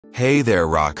Hey there,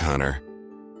 rock hunter.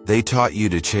 They taught you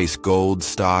to chase gold,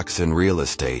 stocks, and real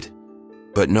estate.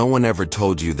 But no one ever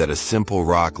told you that a simple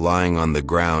rock lying on the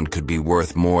ground could be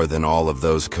worth more than all of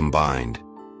those combined.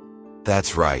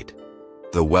 That's right.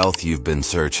 The wealth you've been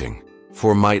searching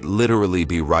for might literally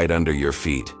be right under your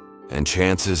feet, and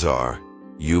chances are,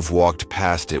 you've walked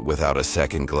past it without a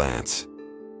second glance.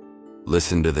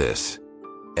 Listen to this.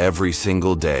 Every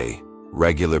single day,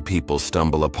 regular people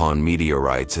stumble upon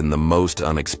meteorites in the most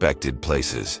unexpected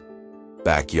places.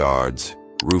 Backyards,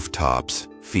 rooftops,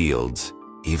 fields,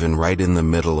 even right in the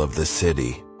middle of the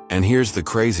city. And here's the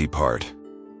crazy part.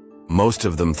 Most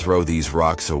of them throw these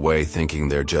rocks away thinking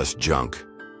they're just junk.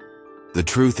 The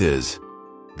truth is,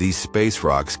 these space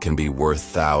rocks can be worth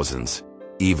thousands,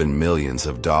 even millions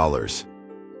of dollars.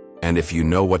 And if you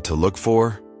know what to look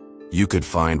for, you could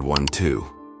find one too.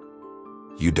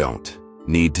 You don't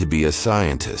need to be a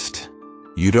scientist.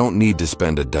 You don't need to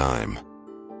spend a dime.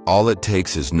 All it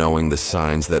takes is knowing the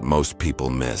signs that most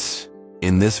people miss.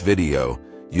 In this video,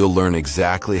 you'll learn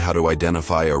exactly how to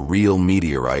identify a real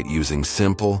meteorite using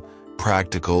simple,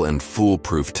 practical, and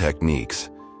foolproof techniques.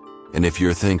 And if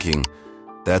you're thinking,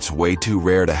 that's way too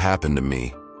rare to happen to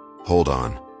me, hold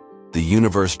on. The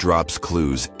universe drops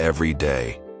clues every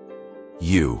day.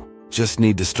 You just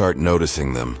need to start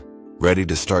noticing them. Ready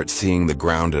to start seeing the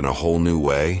ground in a whole new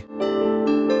way?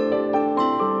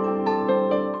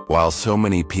 While so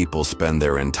many people spend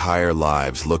their entire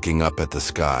lives looking up at the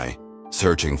sky,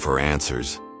 searching for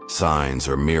answers, signs,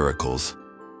 or miracles,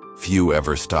 few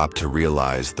ever stop to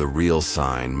realize the real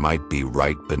sign might be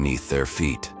right beneath their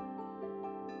feet.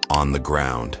 On the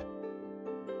ground.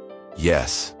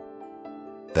 Yes,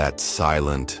 that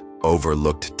silent,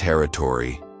 overlooked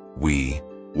territory we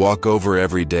walk over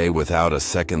every day without a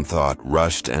second thought,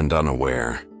 rushed and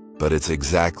unaware. But it's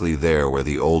exactly there where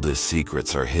the oldest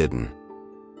secrets are hidden.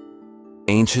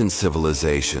 Ancient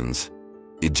civilizations,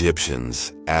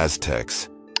 Egyptians, Aztecs,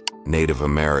 Native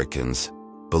Americans,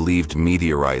 believed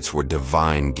meteorites were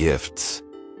divine gifts,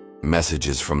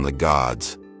 messages from the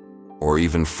gods, or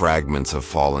even fragments of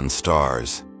fallen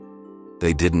stars.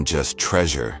 They didn't just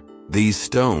treasure these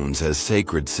stones as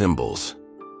sacred symbols.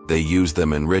 They used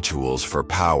them in rituals for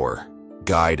power,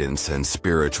 guidance, and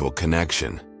spiritual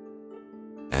connection.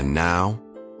 And now,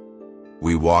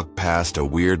 we walk past a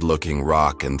weird-looking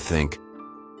rock and think,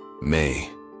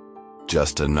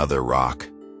 just another rock.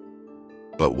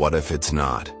 But what if it's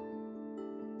not?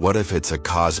 What if it's a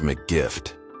cosmic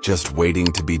gift, just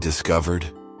waiting to be discovered?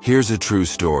 Here's a true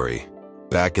story.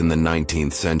 Back in the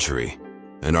 19th century,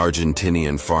 an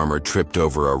Argentinian farmer tripped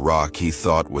over a rock he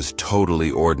thought was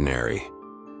totally ordinary.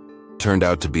 Turned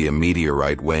out to be a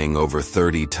meteorite weighing over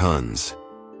 30 tons.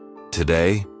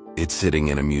 Today, it's sitting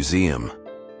in a museum.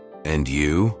 And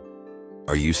you?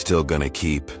 Are you still gonna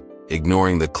keep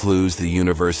ignoring the clues the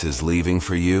universe is leaving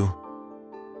for you?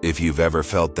 If you've ever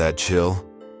felt that chill,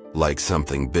 like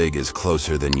something big is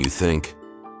closer than you think,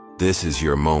 this is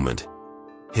your moment.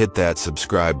 Hit that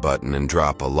subscribe button and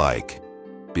drop a like,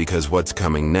 because what's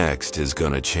coming next is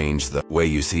gonna change the way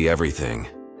you see everything,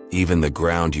 even the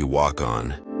ground you walk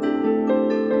on.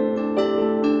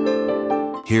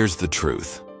 Here's the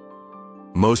truth.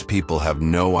 Most people have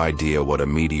no idea what a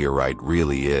meteorite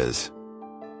really is.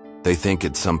 They think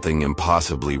it's something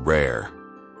impossibly rare,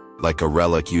 like a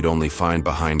relic you'd only find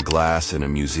behind glass in a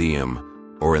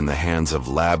museum or in the hands of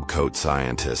lab coat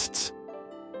scientists.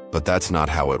 But that's not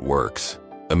how it works.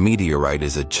 A meteorite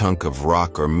is a chunk of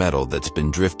rock or metal that's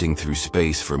been drifting through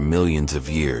space for millions of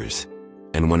years.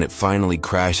 And when it finally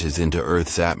crashes into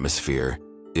Earth's atmosphere,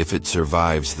 if it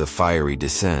survives the fiery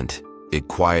descent, it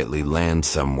quietly lands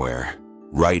somewhere,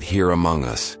 right here among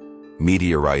us.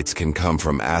 Meteorites can come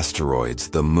from asteroids,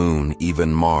 the moon,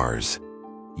 even Mars.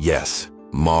 Yes,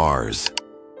 Mars.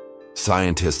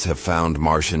 Scientists have found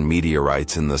Martian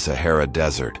meteorites in the Sahara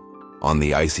Desert, on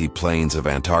the icy plains of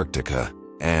Antarctica,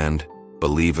 and,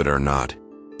 believe it or not,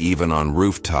 even on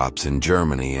rooftops in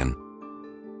Germany and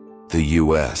the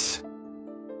US.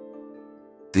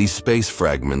 These space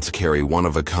fragments carry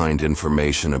one-of-a-kind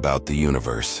information about the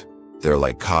universe. They're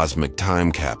like cosmic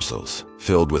time capsules,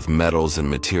 filled with metals and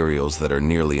materials that are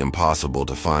nearly impossible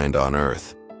to find on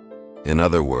Earth. In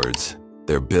other words,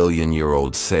 they're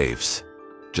billion-year-old safes,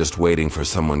 just waiting for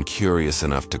someone curious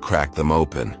enough to crack them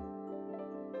open.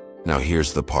 Now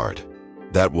here's the part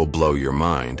that will blow your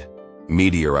mind.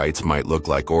 Meteorites might look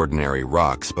like ordinary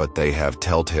rocks, but they have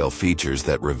telltale features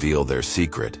that reveal their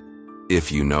secret,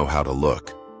 if you know how to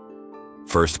look.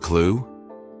 First clue?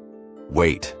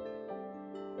 Weight.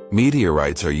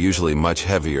 Meteorites are usually much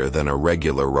heavier than a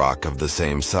regular rock of the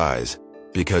same size,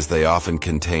 because they often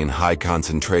contain high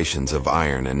concentrations of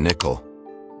iron and nickel.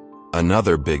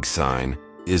 Another big sign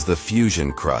is the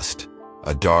fusion crust,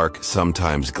 a dark,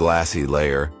 sometimes glassy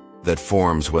layer that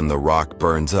forms when the rock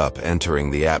burns up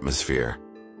entering the atmosphere.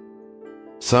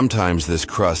 Sometimes this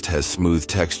crust has smooth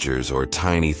textures or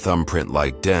tiny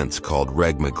thumbprint-like dents called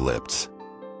regmaglypts.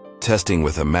 Testing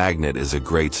with a magnet is a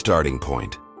great starting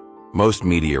point. Most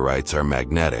meteorites are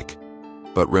magnetic.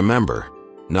 But remember,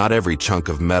 not every chunk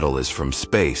of metal is from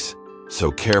space,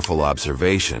 so careful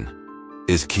observation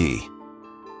is key.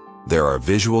 There are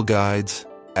visual guides,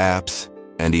 apps,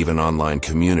 and even online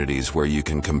communities where you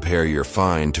can compare your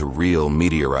find to real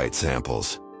meteorite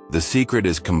samples. The secret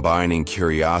is combining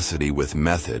curiosity with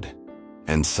method,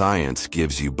 and science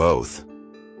gives you both.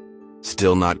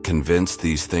 Still not convinced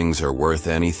these things are worth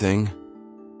anything?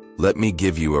 Let me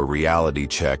give you a reality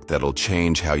check that'll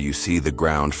change how you see the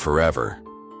ground forever.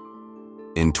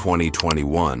 In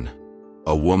 2021,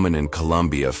 a woman in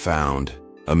Colombia found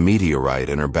a meteorite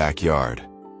in her backyard.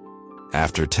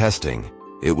 After testing,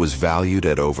 it was valued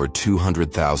at over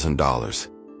 $200,000.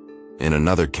 In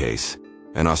another case,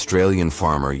 an Australian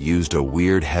farmer used a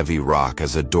weird heavy rock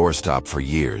as a doorstop for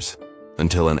years,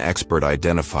 until an expert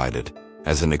identified it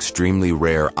as an extremely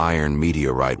rare iron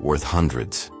meteorite worth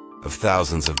hundreds of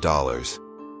thousands of dollars.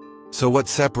 So what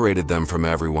separated them from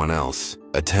everyone else?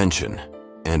 Attention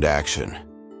and action.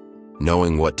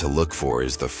 Knowing what to look for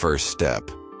is the first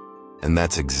step, and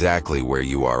that's exactly where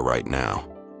you are right now,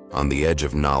 on the edge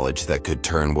of knowledge that could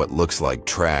turn what looks like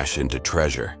trash into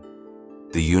treasure.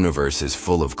 The universe is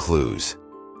full of clues,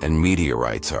 and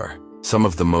meteorites are some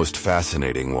of the most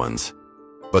fascinating ones.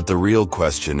 But the real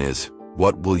question is,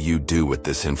 what will you do with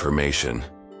this information?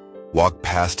 Walk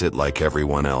past it like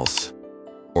everyone else?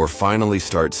 Or finally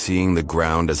start seeing the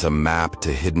ground as a map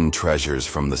to hidden treasures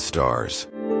from the stars?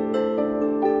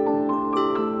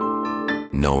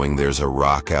 Knowing there's a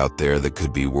rock out there that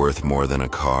could be worth more than a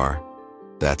car?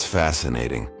 That's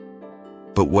fascinating.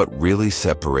 But what really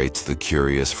separates the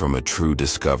curious from a true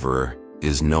discoverer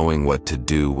is knowing what to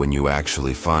do when you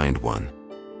actually find one.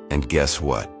 And guess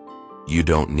what? You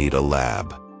don't need a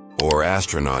lab or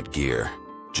astronaut gear,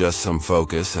 just some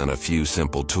focus and a few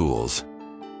simple tools.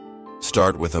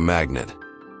 Start with a magnet.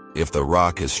 If the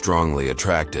rock is strongly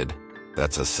attracted,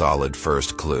 that's a solid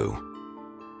first clue.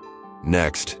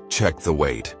 Next, check the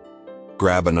weight.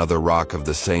 Grab another rock of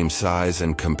the same size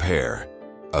and compare.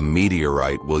 A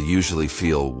meteorite will usually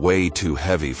feel way too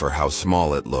heavy for how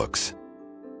small it looks.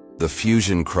 The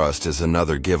fusion crust is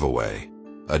another giveaway,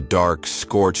 a dark,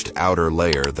 scorched outer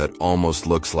layer that almost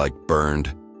looks like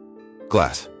burned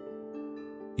glass.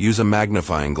 Use a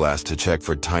magnifying glass to check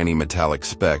for tiny metallic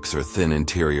specks or thin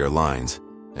interior lines.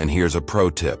 And here's a pro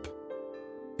tip.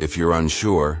 If you're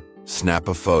unsure, snap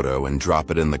a photo and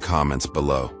drop it in the comments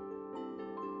below.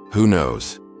 Who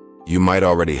knows? You might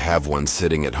already have one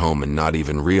sitting at home and not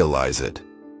even realize it.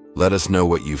 Let us know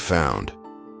what you found.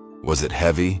 Was it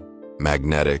heavy,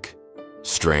 magnetic,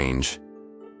 strange?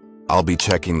 I'll be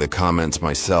checking the comments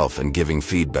myself and giving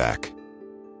feedback.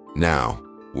 Now,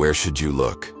 where should you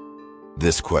look?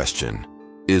 This question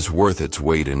is worth its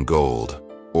weight in gold,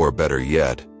 or better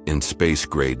yet, in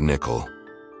space-grade nickel.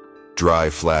 Dry,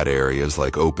 flat areas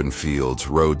like open fields,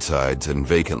 roadsides, and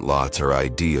vacant lots are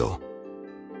ideal.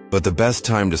 But the best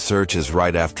time to search is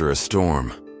right after a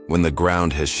storm, when the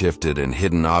ground has shifted and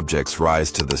hidden objects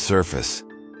rise to the surface.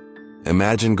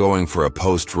 Imagine going for a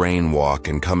post-rain walk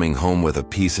and coming home with a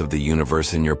piece of the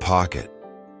universe in your pocket.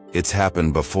 It's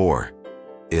happened before.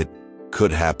 It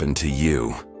could happen to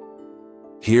you.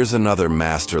 Here's another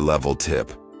master-level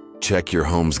tip. Check your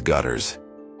home's gutters.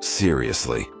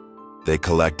 Seriously. They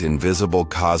collect invisible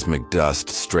cosmic dust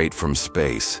straight from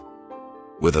space.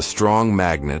 With a strong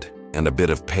magnet and a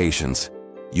bit of patience,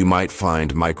 you might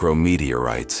find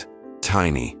micrometeorites,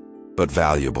 tiny but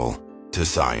valuable to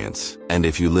science. And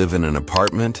if you live in an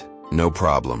apartment, no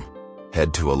problem.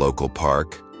 Head to a local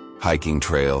park, hiking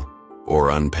trail, or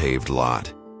unpaved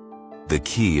lot. The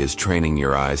key is training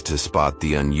your eyes to spot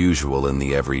the unusual in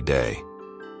the everyday.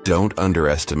 Don't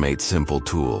underestimate simple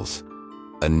tools.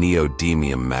 A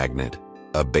neodymium magnet,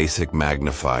 a basic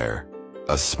magnifier,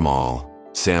 a small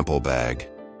sample bag,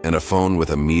 and a phone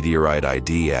with a Meteorite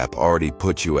ID app already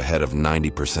put you ahead of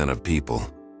 90% of people.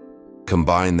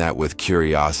 Combine that with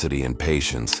curiosity and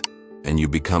patience, and you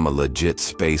become a legit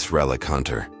space relic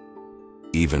hunter.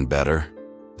 Even better,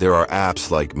 there are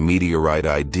apps like Meteorite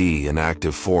ID and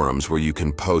active forums where you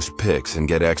can post pics and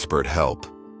get expert help.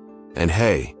 And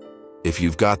hey, if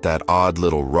you've got that odd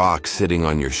little rock sitting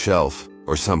on your shelf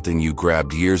or something you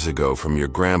grabbed years ago from your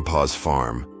grandpa's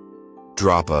farm,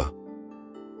 drop a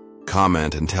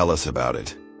comment and tell us about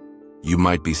it. You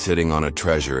might be sitting on a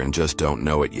treasure and just don't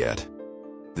know it yet.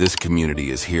 This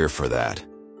community is here for that,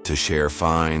 to share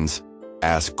finds,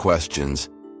 ask questions,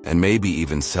 and maybe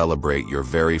even celebrate your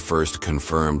very first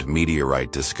confirmed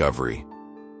meteorite discovery.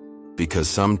 Because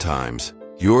sometimes,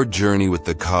 your journey with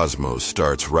the cosmos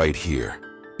starts right here,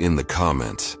 in the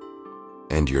comments.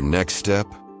 And your next step?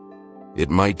 It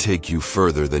might take you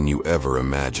further than you ever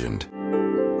imagined.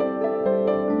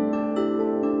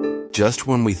 Just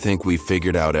when we think we've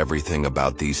figured out everything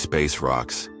about these space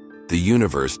rocks, the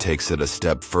universe takes it a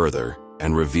step further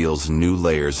and reveals new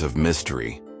layers of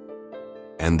mystery.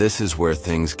 And this is where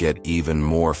things get even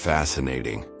more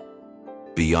fascinating.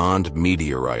 Beyond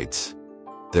meteorites,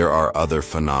 there are other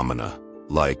phenomena,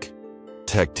 like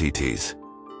tektits.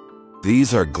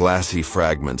 These are glassy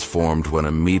fragments formed when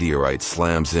a meteorite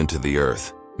slams into the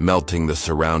Earth, melting the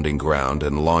surrounding ground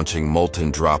and launching molten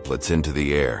droplets into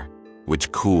the air,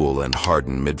 which cool and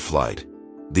harden mid-flight.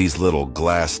 These little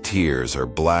glass tears are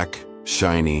black,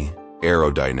 shiny,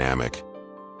 aerodynamic,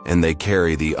 and they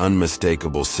carry the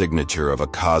unmistakable signature of a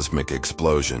cosmic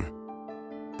explosion.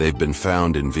 They've been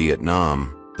found in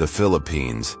Vietnam, the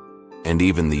Philippines, and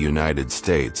even the United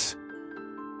States.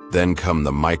 Then come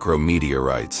the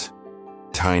micrometeorites,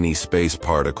 tiny space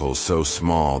particles so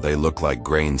small they look like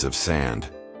grains of sand.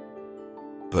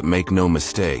 But make no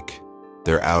mistake,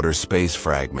 they're outer space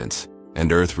fragments,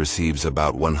 and Earth receives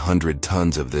about 100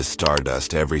 tons of this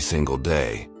stardust every single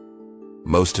day.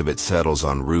 Most of it settles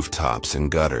on rooftops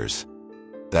and gutters.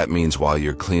 That means while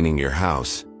you're cleaning your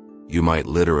house, you might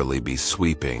literally be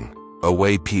sweeping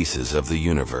away pieces of the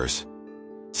universe.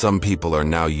 Some people are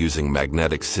now using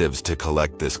magnetic sieves to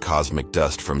collect this cosmic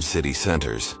dust from city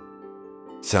centers.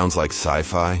 Sounds like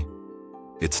sci-fi?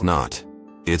 It's not.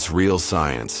 It's real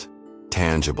science,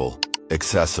 tangible,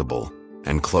 accessible,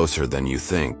 and closer than you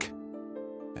think.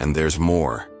 And there's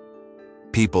more.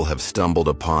 People have stumbled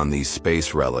upon these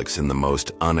space relics in the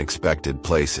most unexpected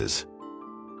places.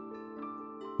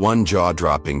 One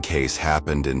jaw-dropping case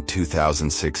happened in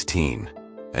 2016.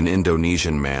 An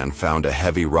Indonesian man found a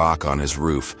heavy rock on his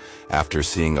roof after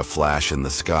seeing a flash in the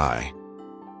sky.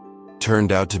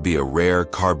 Turned out to be a rare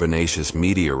carbonaceous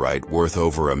meteorite worth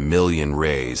over 1 million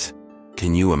rays.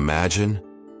 Can you imagine?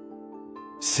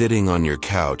 Sitting on your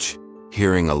couch,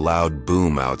 hearing a loud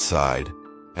boom outside,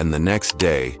 and the next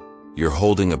day, you're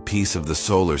holding a piece of the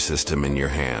solar system in your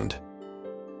hand.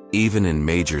 Even in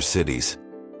major cities,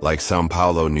 like São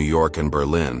Paulo, New York, and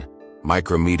Berlin,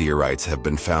 micrometeorites have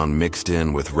been found mixed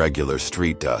in with regular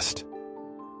street dust.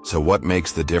 So what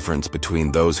makes the difference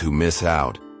between those who miss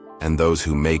out and those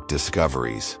who make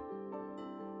discoveries?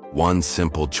 One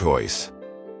simple choice: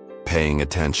 paying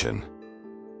attention.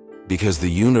 Because the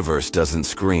universe doesn't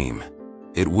scream,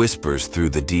 it whispers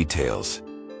through the details.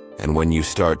 And when you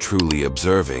start truly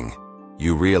observing,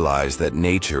 you realize that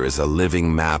nature is a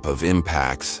living map of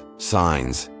impacts,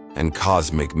 signs, and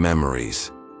cosmic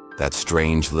memories. That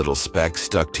strange little speck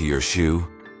stuck to your shoe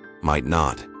might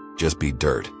not just be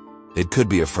dirt. It could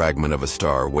be a fragment of a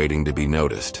star waiting to be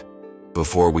noticed.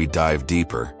 Before we dive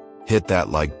deeper, hit that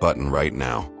like button right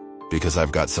now, because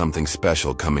I've got something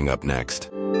special coming up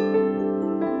next.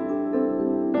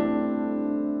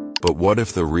 But what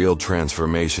if the real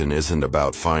transformation isn't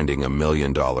about finding $1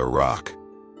 million rock?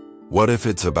 What if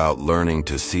it's about learning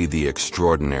to see the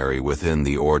extraordinary within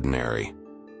the ordinary?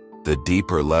 The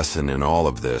deeper lesson in all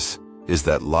of this is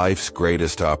that life's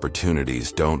greatest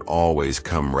opportunities don't always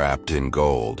come wrapped in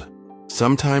gold.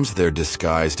 Sometimes they're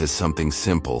disguised as something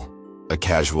simple, a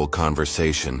casual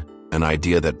conversation, an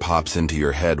idea that pops into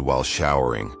your head while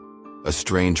showering, a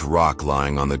strange rock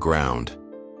lying on the ground.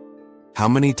 How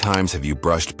many times have you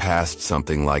brushed past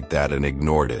something like that and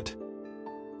ignored it?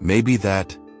 Maybe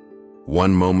that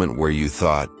one moment where you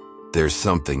thought, there's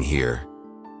something here,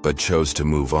 but chose to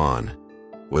move on,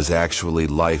 was actually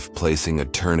life placing a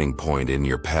turning point in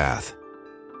your path.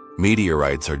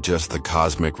 Meteorites are just the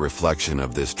cosmic reflection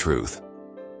of this truth.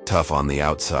 Tough on the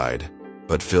outside,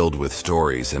 but filled with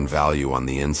stories and value on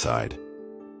the inside.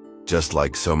 Just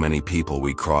like so many people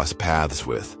we cross paths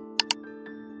with.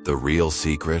 The real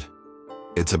secret?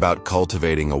 It's about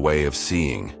cultivating a way of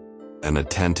seeing, an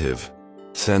attentive,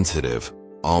 sensitive,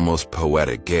 almost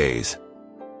poetic gaze.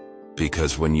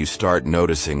 Because when you start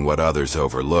noticing what others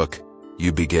overlook,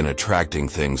 you begin attracting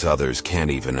things others can't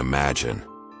even imagine.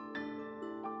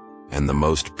 And the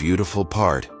most beautiful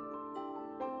part?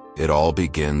 It all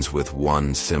begins with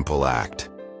one simple act: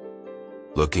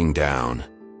 looking down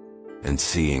and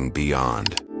seeing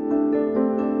beyond.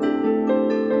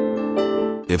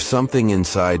 If something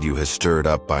inside you has stirred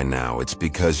up by now, it's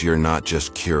because you're not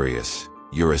just curious,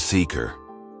 you're a seeker.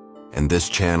 And this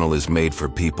channel is made for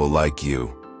people like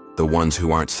you, the ones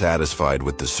who aren't satisfied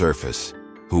with the surface,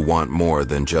 who want more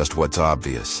than just what's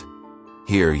obvious.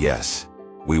 Here, yes,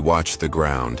 we watch the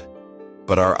ground,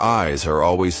 but our eyes are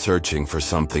always searching for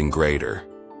something greater.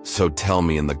 So tell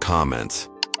me in the comments,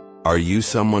 are you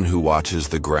someone who watches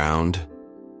the ground?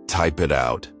 Type it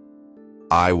out.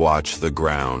 I watch the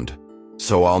ground,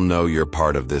 so I'll know you're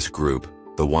part of this group,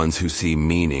 the ones who see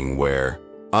meaning where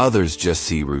others just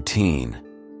see routine.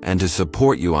 And to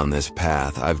support you on this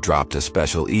path, I've dropped a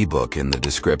special ebook in the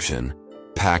description,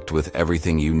 packed with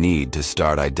everything you need to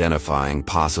start identifying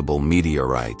possible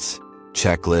meteorites,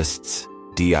 checklists,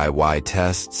 DIY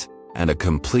tests, and a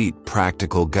complete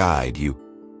practical guide you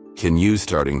can use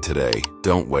starting today.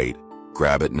 Don't wait.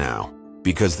 Grab it now.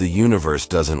 Because the universe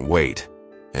doesn't wait.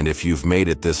 And if you've made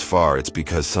it this far, it's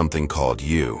because something called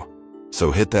you.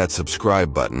 So hit that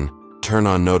subscribe button, turn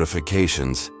on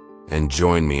notifications, and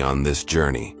join me on this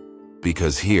journey.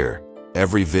 Because here,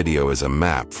 every video is a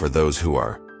map for those who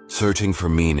are searching for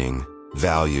meaning,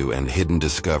 value, and hidden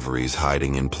discoveries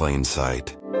hiding in plain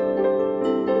sight.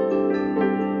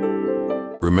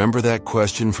 Remember that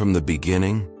question from the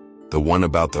beginning? The one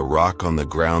about the rock on the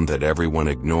ground that everyone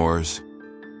ignores?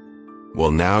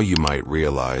 Well, now you might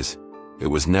realize it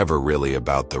was never really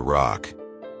about the rock.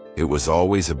 It was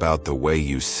always about the way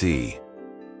you see.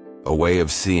 A way of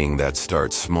seeing that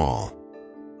starts small,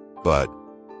 but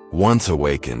once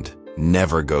awakened,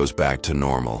 never goes back to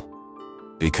normal.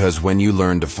 Because when you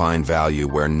learn to find value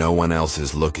where no one else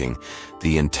is looking,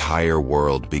 the entire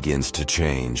world begins to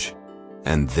change.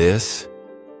 And this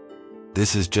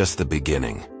is just the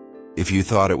beginning. If you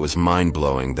thought it was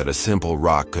mind-blowing that a simple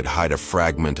rock could hide a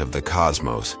fragment of the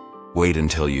cosmos, wait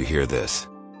until you hear this.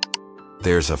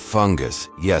 There's a fungus,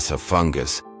 yes, a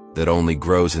fungus, that only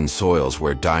grows in soils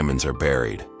where diamonds are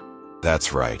buried.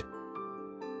 That's right.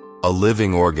 A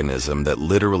living organism that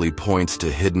literally points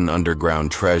to hidden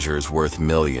underground treasures worth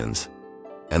millions.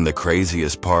 And the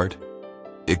craziest part?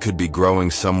 It could be growing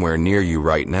somewhere near you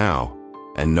right now,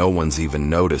 and no one's even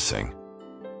noticing.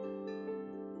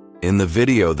 In the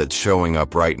video that's showing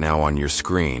up right now on your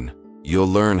screen, you'll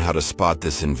learn how to spot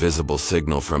this invisible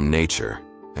signal from nature,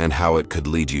 and how it could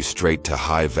lead you straight to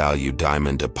high-value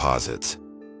diamond deposits.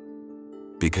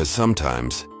 Because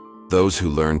sometimes, those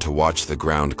who learn to watch the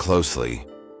ground closely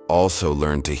also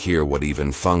learn to hear what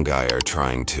even fungi are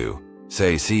trying to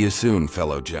say. See you soon,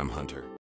 fellow gem hunter.